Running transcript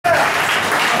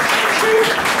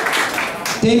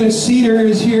David Cedar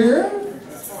is here,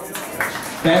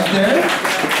 back there.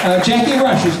 Jackie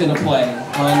Rush is going to play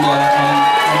on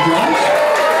drums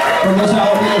from Los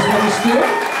Alamitos Middle School.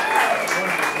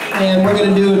 And we're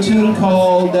going to do a tune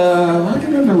called, I can't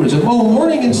remember what it was. Oh,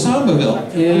 Morning in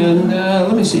Sambaville. And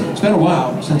let me see, it's been a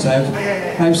while since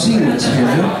I've seen this here.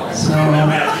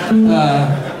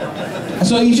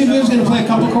 So each of you is going to play a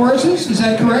couple choruses, is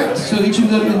that correct? So each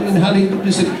of them, and how do you,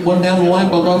 is it one down the line,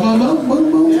 blah, blah, blah, blah,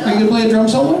 boom, boom? Are you going to play a drum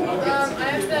solo? I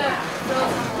have to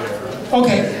fill.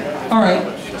 Okay, all right.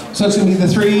 So it's going to be the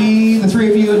three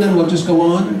of you, and then we'll just go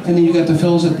on, and then you got the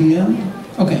fills at the end?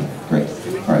 Okay, great.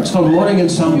 All right, it's called Morning in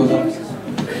Sambaville.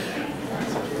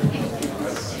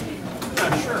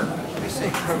 Not sure. Let me see.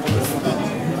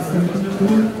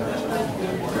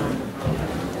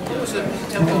 What was the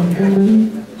tempo?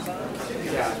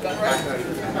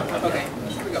 Okay,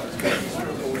 here we go.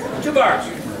 2 bars.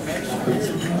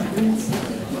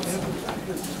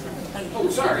 Oh,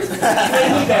 sorry. You need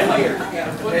that later.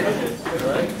 Yeah. Here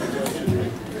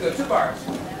we go, 2 bars.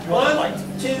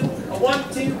 1, 2,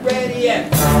 1, 2, ready,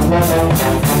 and.